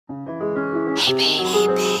Hey babe, hey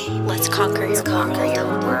babe, let's conquer your world.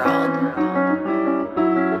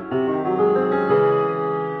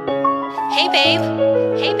 Hey babe,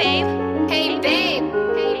 hey babe, Hey babe,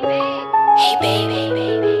 hey babe, hey babe,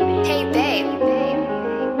 hey babe.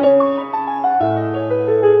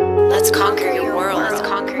 let's conquer your world. Let's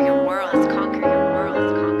conquer your world. Let's conquer your world.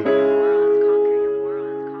 Let's conquer your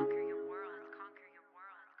world. Let's conquer your world. Let's conquer your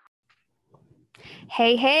world. Let's conquer your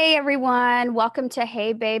world. Hey, everyone. Welcome to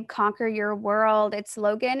Hey Babe, Conquer Your World. It's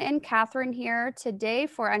Logan and Catherine here today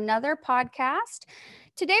for another podcast.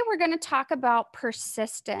 Today, we're going to talk about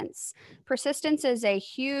persistence. Persistence is a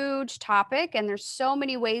huge topic, and there's so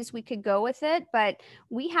many ways we could go with it, but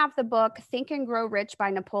we have the book Think and Grow Rich by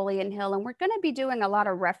Napoleon Hill, and we're going to be doing a lot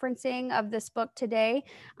of referencing of this book today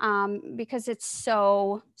because it's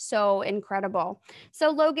so incredible. So,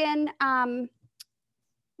 Logan,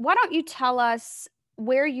 why don't you tell us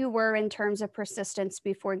where you were in terms of persistence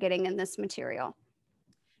before getting in this material?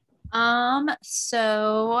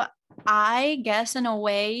 So I guess in a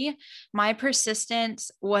way, my persistence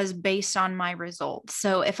was based on my results.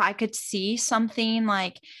 So if I could see something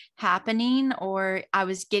like happening or I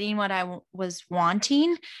was getting what I was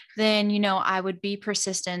wanting, then, I would be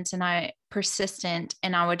persistent and I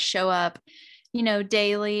would show up,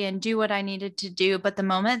 daily and do what I needed to do. But the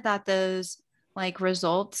moment that those like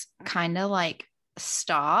results kind of like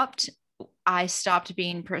stopped, I stopped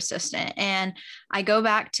being persistent. And I go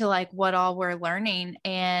back to like what all we're learning.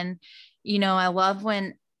 And, I love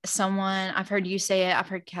when I've heard you say it, I've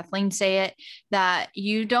heard Kathleen say it, that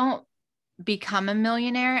you don't become a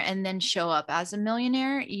millionaire and then show up as a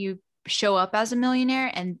millionaire. You show up as a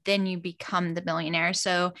millionaire and then you become the millionaire.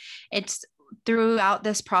 So it's throughout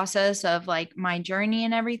this process of like my journey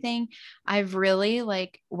and everything, I've really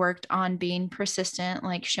like worked on being persistent,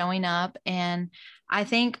 like showing up. And I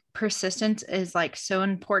think persistence is like so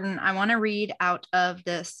important. I want to read out of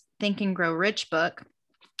this Think and Grow Rich book.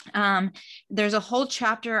 There's a whole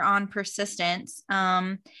chapter on persistence.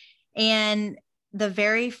 And the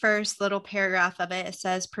very first little paragraph of it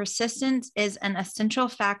says, persistence is an essential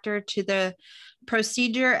factor to the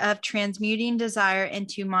procedure of transmuting desire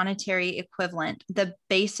into monetary equivalent. The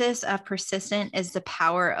basis of persistence is the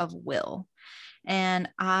power of will. And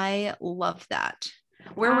I love that.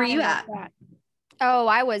 Where were you at? Oh,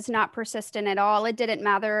 I was not persistent at all. It didn't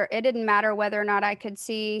matter. It didn't matter whether or not I could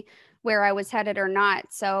see where I was headed or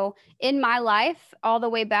not. So in my life, all the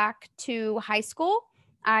way back to high school,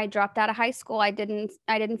 I dropped out of high school. I didn't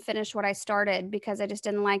finish what I started because I just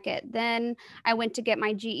didn't like it. Then I went to get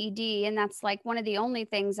my GED, and that's like one of the only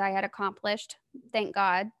things I had accomplished, thank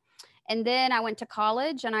God. And then I went to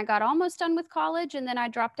college and I got almost done with college, and then I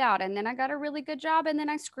dropped out, and then I got a really good job, and then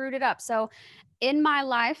I screwed it up. So in my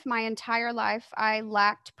life, my entire life, I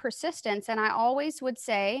lacked persistence. And I always would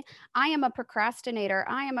say, I am a procrastinator.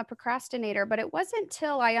 I am a procrastinator. But it wasn't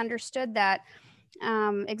until I understood that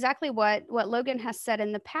exactly what Logan has said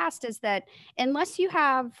in the past is that unless you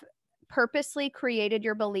have purposely created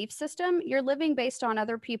your belief system, you're living based on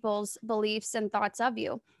other people's beliefs and thoughts of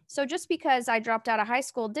you. So just because I dropped out of high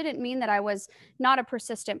school didn't mean that I was not a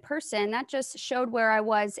persistent person. That just showed where I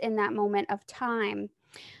was in that moment of time.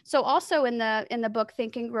 So also in the book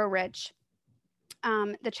Think and Grow Rich,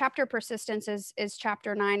 the chapter persistence is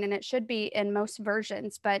chapter 9, and it should be in most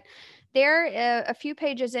versions, but there a few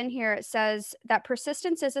pages in here, it says that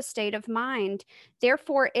persistence is a state of mind.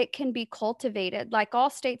 Therefore, it can be cultivated. Like all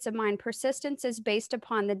states of mind, persistence is based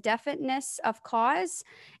upon the definiteness of cause.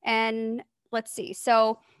 And let's see.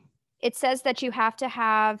 So it says that you have to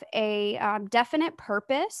have a definite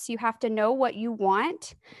purpose. You have to know what you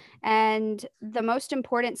want. And the most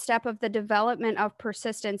important step of the development of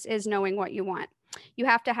persistence is knowing what you want. You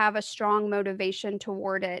have to have a strong motivation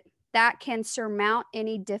toward it that can surmount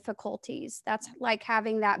any difficulties. That's like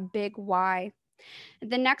having that big why.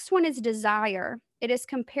 The next one is desire. It is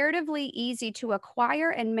comparatively easy to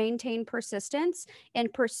acquire and maintain persistence in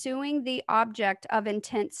pursuing the object of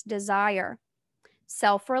intense desire.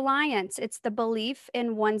 Self-reliance. It's the belief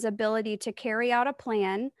in one's ability to carry out a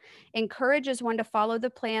plan, encourages one to follow the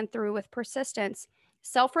plan through with persistence.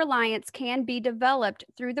 Self-reliance can be developed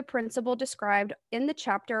through the principle described in the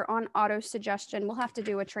chapter on autosuggestion. We'll have to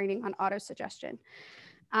do a training on autosuggestion.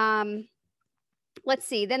 Let's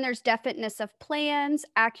see. Then there's definiteness of plans,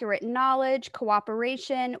 accurate knowledge,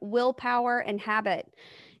 cooperation, willpower, and habit.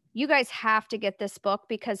 You guys have to get this book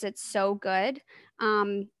because it's so good.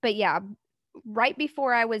 But yeah, right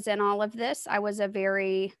before I was in all of this, I was a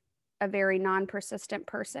very non-persistent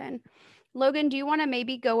person. Logan, do you want to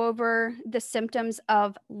maybe go over the symptoms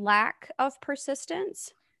of lack of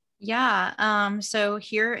persistence? Yeah. So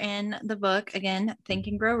here in the book, again, Think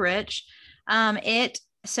and Grow Rich, It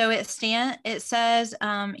says,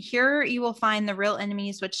 here you will find the real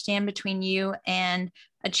enemies which stand between you and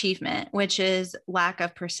achievement, which is lack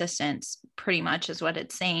of persistence, pretty much is what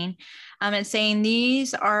it's saying. It's saying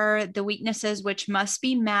these are the weaknesses which must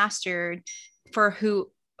be mastered for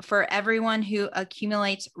everyone who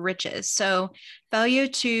accumulates riches. So failure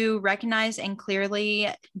to recognize and clearly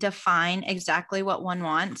define exactly what one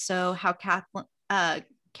wants. So how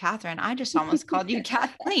Catherine, I just almost called you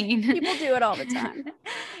Kathleen. People do it all the time.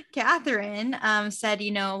 Catherine said,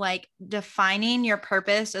 like defining your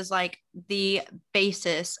purpose is like the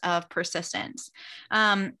basis of persistence.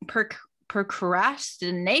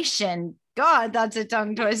 Procrastination. God, that's a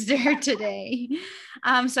tongue twister today.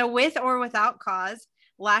 So with or without cause,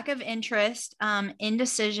 lack of interest,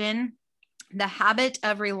 indecision, the habit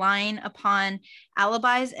of relying upon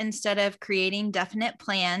alibis instead of creating definite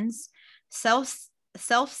plans,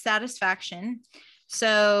 self-satisfaction.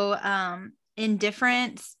 So,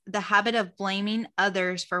 indifference, the habit of blaming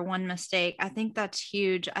others for one mistake. I think that's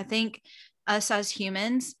huge. I think us as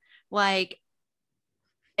humans, like,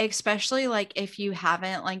 especially like if you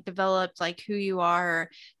haven't like developed like who you are or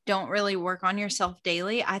don't really work on yourself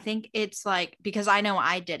daily, I think it's like, because I know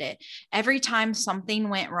I did it. Every time something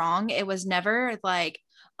went wrong, it was never like,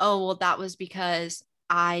 oh, well, that was because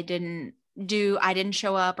I didn't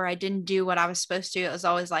show up or I didn't do what I was supposed to. It was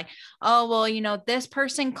always like, oh, well, this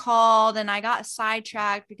person called and I got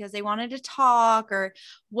sidetracked because they wanted to talk or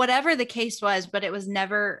whatever the case was, but it was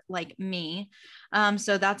never like me.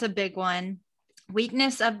 So that's a big one.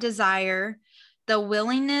 Weakness of desire, the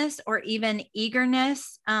willingness or even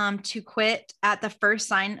eagerness to quit at the first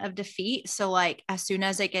sign of defeat. So like as soon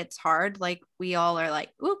as it gets hard, like we all are like,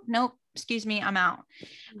 oop, nope, excuse me, I'm out.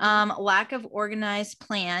 Lack of organized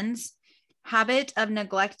plans, habit of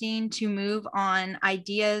neglecting to move on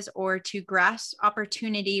ideas or to grasp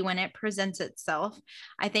opportunity when it presents itself.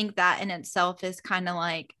 I think that in itself is kind of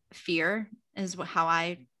like fear is how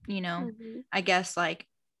I guess like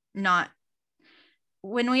not.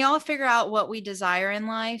 When we all figure out what we desire in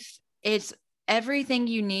life, it's everything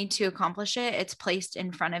you need to accomplish it. It's placed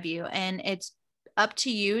in front of you and it's up to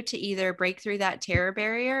you to either break through that terror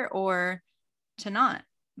barrier or to not.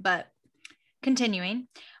 But continuing,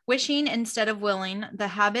 wishing instead of willing, the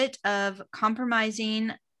habit of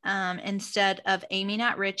compromising instead of aiming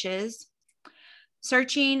at riches,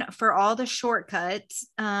 searching for all the shortcuts,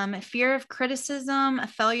 fear of criticism, a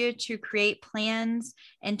failure to create plans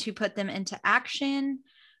and to put them into action.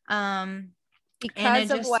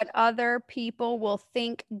 Because of what other people will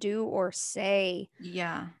think, do, or say.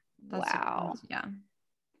 Yeah. Wow. Yeah.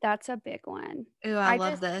 That's a big one. Ooh, I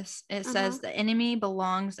love this. It says the enemy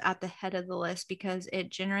belongs at the head of the list because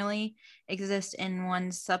it generally exists in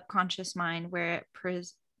one's subconscious mind where it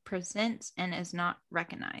presents and is not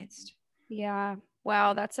recognized. Yeah.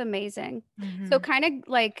 Wow, that's amazing. So kind of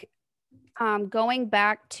like going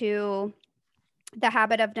back to the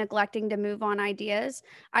habit of neglecting to move on ideas,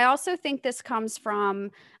 I also think this comes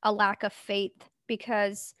from a lack of faith,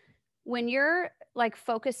 because when you're like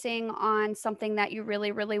focusing on something that you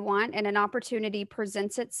really, really want and an opportunity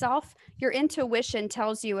presents itself, your intuition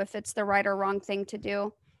tells you if it's the right or wrong thing to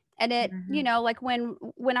do. And it, like when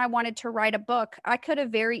I wanted to write a book, I could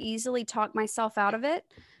have very easily talked myself out of it.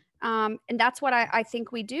 And that's what I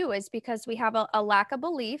think we do, is because we have a lack of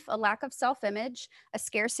belief, a lack of self-image, a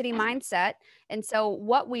scarcity mindset. And so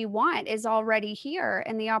what we want is already here,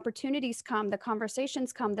 and the opportunities come, the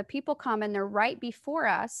conversations come, the people come, and they're right before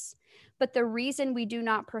us. But the reason we do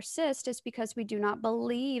not persist is because we do not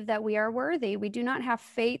believe that we are worthy. We do not have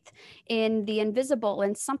faith in the invisible.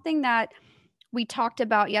 And something that we talked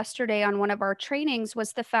about yesterday on one of our trainings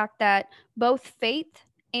was the fact that both faith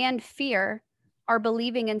and fear are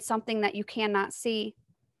believing in something that you cannot see.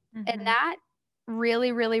 And that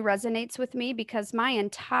really, really resonates with me, because my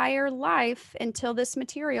entire life until this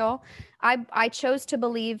material, I chose to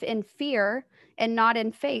believe in fear and not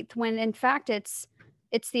in faith, when in fact it's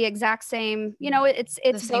the exact same,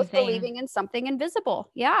 it's both believing in something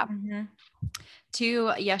invisible. Yeah.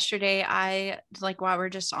 Too, yesterday, I like, while we're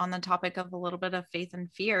just on the topic of a little bit of faith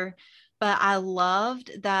and fear, but I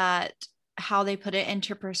loved that how they put it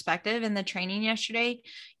into perspective in the training yesterday.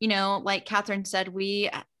 Like Catherine said, we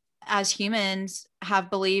as humans have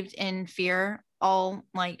believed in fear all,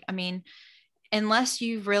 like, I mean, unless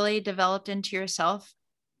you've really developed into yourself,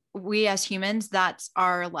 we as humans, that's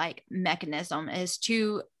our like mechanism, is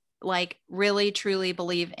to like really truly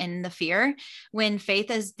believe in the fear, when faith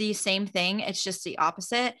is the same thing. It's just the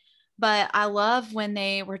opposite. But I love when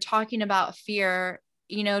they were talking about fear,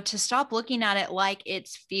 to stop looking at it like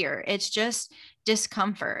it's fear. It's just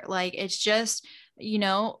discomfort. Like it's just,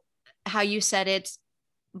 how you said it's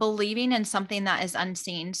believing in something that is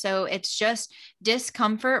unseen. So it's just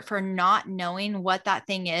discomfort for not knowing what that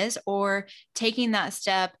thing is, or taking that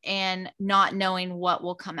step and not knowing what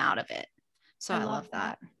will come out of it. So I love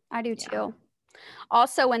that. I do Yeah. too.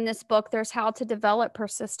 Also in this book, there's how to develop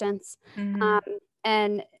persistence.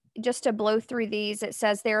 And just to blow through these, it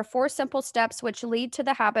says there are 4 simple steps which lead to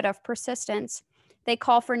the habit of persistence. They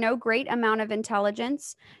call for no great amount of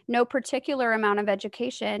intelligence, no particular amount of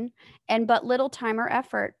education, and but little time or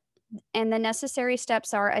effort. And the necessary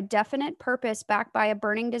steps are a definite purpose backed by a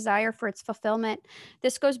burning desire for its fulfillment.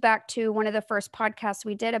 This goes back to one of the first podcasts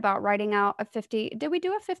we did about writing out a 50. Did we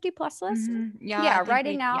do a 50 plus list? Yeah.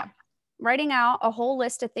 Writing out a whole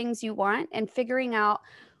list of things you want and figuring out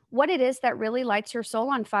what it is that really lights your soul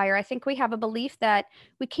on fire. I think we have a belief that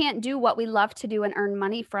we can't do what we love to do and earn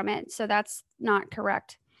money from it. So that's not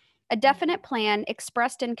correct. A definite plan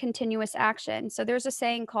expressed in continuous action. So there's a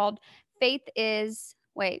saying called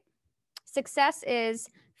success is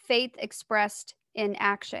faith expressed in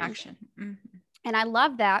action. And I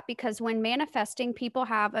love that, because when manifesting, people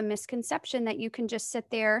have a misconception that you can just sit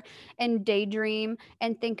there and daydream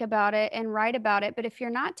and think about it and write about it. But if you're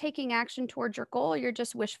not taking action towards your goal, you're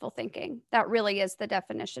just wishful thinking. That really is the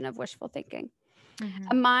definition of wishful thinking.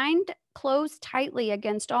 A mind closed tightly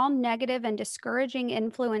against all negative and discouraging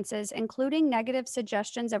influences, including negative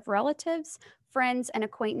suggestions of relatives, friends, and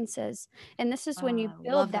acquaintances. And this is when you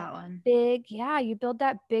build you build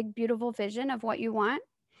that big, beautiful vision of what you want.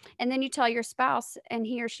 And then you tell your spouse and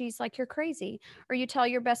he or she's like, you're crazy. Or you tell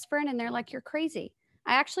your best friend and they're like, you're crazy.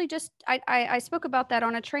 I actually I spoke about that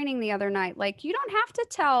on a training the other night. Like, you don't have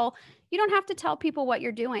to tell people what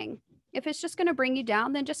you're doing. If it's just going to bring you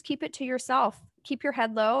down, then just keep it to yourself. Keep your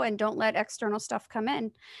head low and don't let external stuff come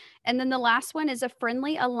in. And then the last one is a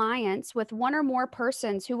friendly alliance with one or more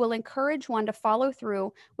persons who will encourage one to follow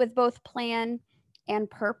through with both plan and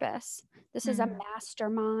purpose. This is a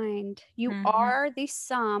mastermind. You are the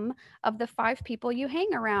sum of the 5 people you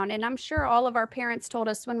hang around. And I'm sure all of our parents told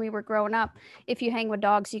us when we were growing up, if you hang with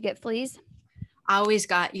dogs, you get fleas. I always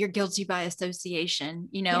got, you're guilty by association,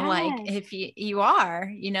 like if you are,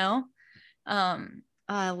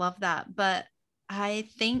 I love that. But I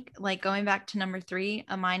think, like, going back to number 3,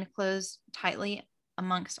 a mind closed tightly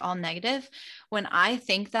amongst all negative. When I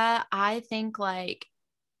think that, I think like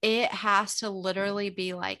it has to literally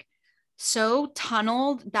be like so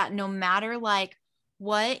tunneled that no matter like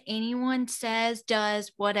what anyone says,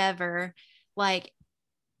 does, whatever, like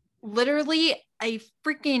literally a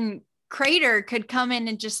freaking crater could come in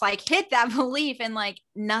and just like hit that belief and like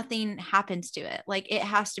nothing happens to it. Like, it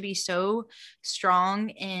has to be so strong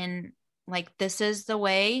in like, this is the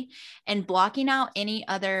way, and blocking out any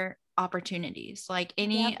other opportunities, like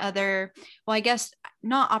any other, well, I guess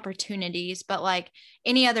not opportunities, but like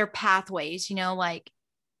any other pathways, like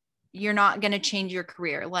you're not going to change your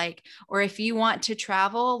career. Like, or if you want to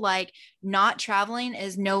travel, like not traveling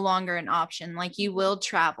is no longer an option. Like, you will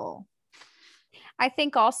travel. I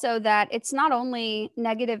think also that it's not only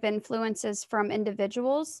negative influences from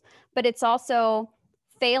individuals, but it's also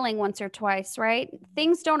failing once or twice, right?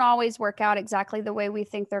 Things don't always work out exactly the way we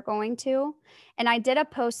think they're going to. And I did a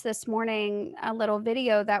post this morning, a little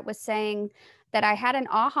video that was saying that I had an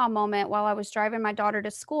aha moment while I was driving my daughter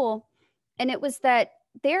to school. And it was that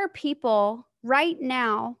there are people right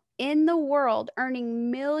now in the world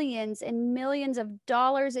earning millions and millions of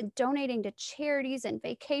dollars and donating to charities and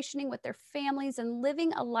vacationing with their families and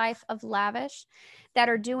living a life of lavish, that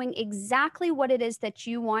are doing exactly what it is that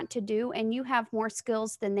you want to do, and you have more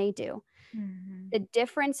skills than they do. The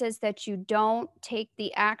difference is that you don't take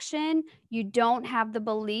the action, you don't have the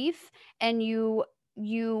belief, and you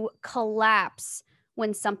collapse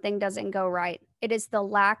when something doesn't go right. It is the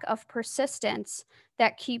lack of persistence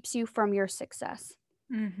that keeps you from your success.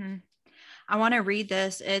 I want to read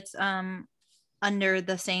this. It's under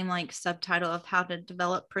the same like subtitle of how to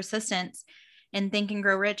develop persistence in Think and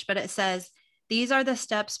Grow Rich, but it says, these are the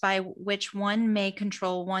steps by which one may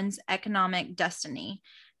control one's economic destiny.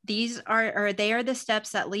 They are the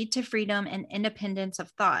steps that lead to freedom and independence of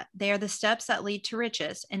thought. They are the steps that lead to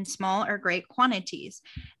riches in small or great quantities.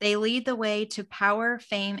 They lead the way to power,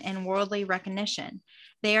 fame, and worldly recognition.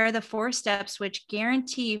 They are the 4 steps which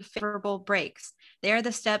guarantee favorable breaks. They are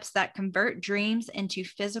the steps that convert dreams into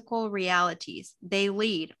physical realities. They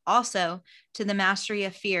lead also to the mastery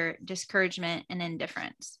of fear, discouragement, and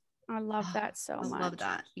indifference. I love that so much. I love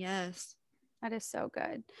that. Yes. That is so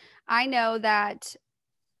good. I know that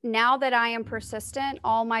now that I am persistent,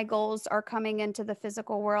 all my goals are coming into the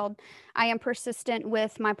physical world. I am persistent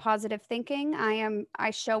with my positive thinking.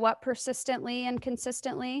 I show up persistently and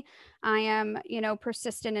consistently. I am,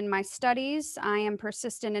 persistent in my studies. I am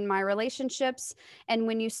persistent in my relationships. And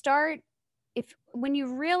when you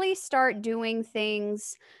really start doing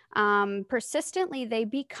things persistently, they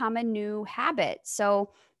become a new habit. So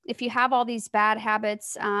if you have all these bad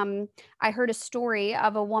habits, I heard a story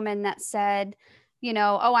of a woman that said,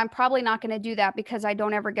 oh, I'm probably not going to do that because I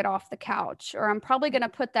don't ever get off the couch, or I'm probably going to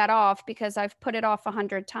put that off because I've put it off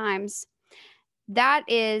 100 times. That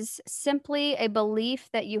is simply a belief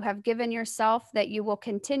that you have given yourself that you will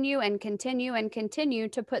continue and continue and continue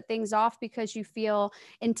to put things off because you feel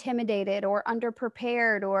intimidated or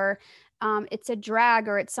underprepared, or it's a drag,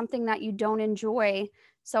 or it's something that you don't enjoy.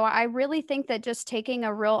 So I really think that just taking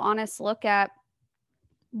a real honest look at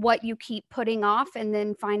what you keep putting off and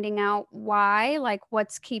then finding out why, like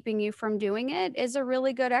what's keeping you from doing it, is a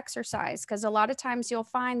really good exercise. Because a lot of times you'll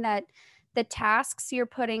find that the tasks you're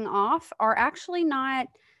putting off are actually not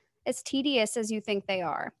as tedious as you think they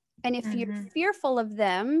are. And if you're Mhm. fearful of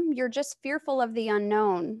them, you're just fearful of the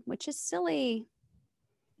unknown, which is silly.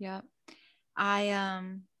 Yep. I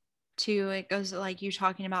too, it goes like you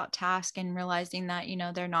talking about task and realizing that,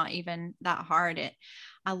 they're not even that hard.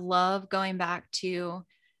 I love going back to,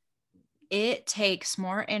 it takes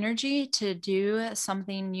more energy to do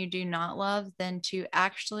something you do not love than to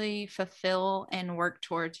actually fulfill and work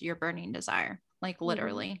towards your burning desire, like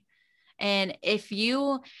literally. And if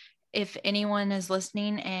anyone is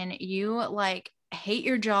listening and you like hate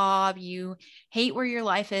your job, you hate where your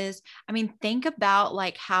life is, I mean, think about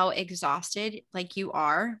like how exhausted like you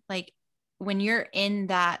are, like when you're in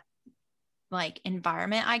that like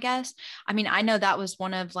environment, I guess. I mean, I know that was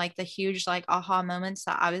one of like the huge like aha moments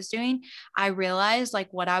that I was doing. I realized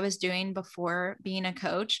like what I was doing before being a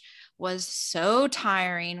coach was so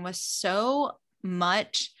tiring, was so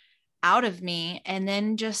much out of me. And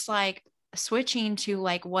then just like switching to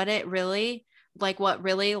like what really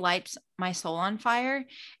lights my soul on fire,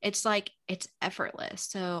 it's like it's effortless.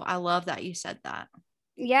 So I love that you said that.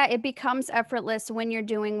 Yeah, it becomes effortless when you're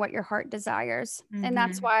doing what your heart desires. And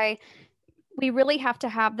that's Mm-hmm. why we really have to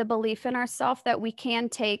have the belief in ourselves that we can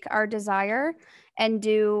take our desire and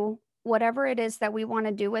do whatever it is that we want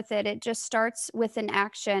to do with it. It just starts with an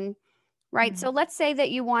action, right? Mm-hmm. So let's say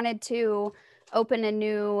that you wanted to open a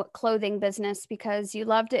new clothing business because you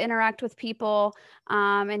love to interact with people,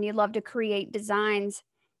 and you love to create designs.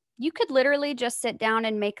 You could literally just sit down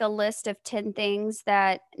and make a list of 10 things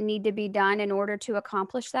that need to be done in order to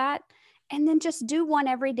accomplish that, and then just do one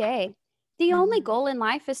every day. The only Mm-hmm. goal in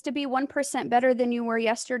life is to be 1% better than you were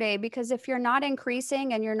yesterday, because if you're not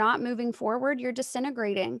increasing and you're not moving forward, you're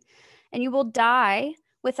disintegrating and you will die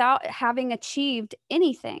without having achieved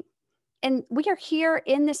anything. And we are here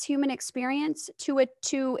in this human experience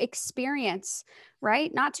to experience,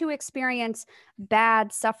 right? Not to experience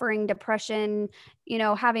bad suffering, depression,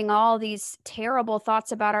 having all these terrible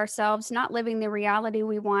thoughts about ourselves, not living the reality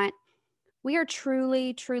we want. We are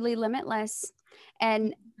truly, truly limitless.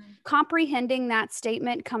 And comprehending that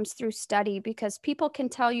statement comes through study, because people can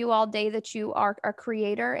tell you all day that you are a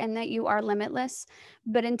creator and that you are limitless.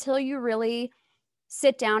 But until you really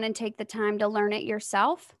sit down and take the time to learn it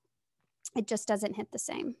yourself, it just doesn't hit the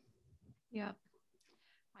same. Yeah,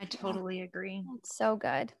 I Yeah, totally agree. it's so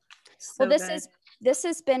good. Well, So good. this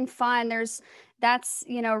has been fun. That's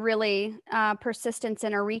really persistence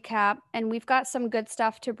in a recap, and we've got some good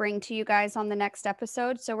stuff to bring to you guys on the next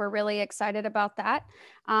episode. So we're really excited about that.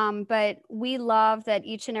 But we love that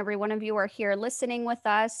each and every one of you are here listening with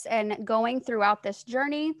us and going throughout this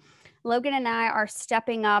journey. Logan and I are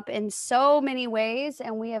stepping up in so many ways,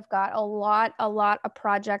 and we have got a lot of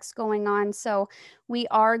projects going on. So we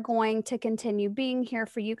are going to continue being here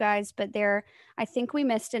for you guys. But I think we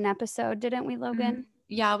missed an episode, didn't we, Logan?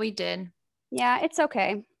 Yeah, we did. Yeah, it's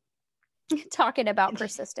okay. Talking about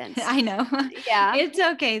persistence. I know. Yeah. It's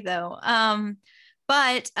okay though.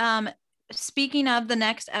 But speaking of the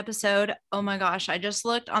next episode, oh my gosh, I just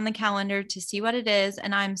looked on the calendar to see what it is,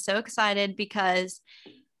 and I'm so excited because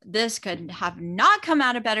this could have not come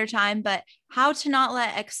at a better time, but how to not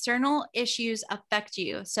let external issues affect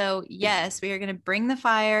you. So yes, we are going to bring the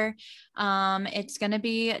fire. It's going to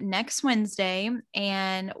be next Wednesday,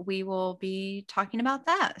 and we will be talking about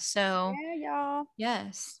that. So Yeah, y'all.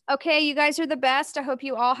 yes. Okay, you guys are the best. I hope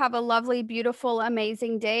you all have a lovely, beautiful,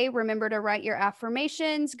 amazing day. Remember to write your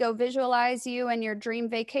affirmations, go visualize you and your dream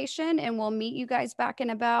vacation, and we'll meet you guys back in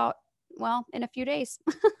about well, in a few days.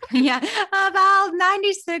 Yeah, about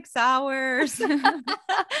 96 hours.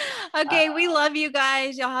 Okay, we love you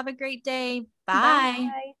guys. Y'all have a great day.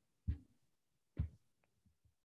 Bye. Bye.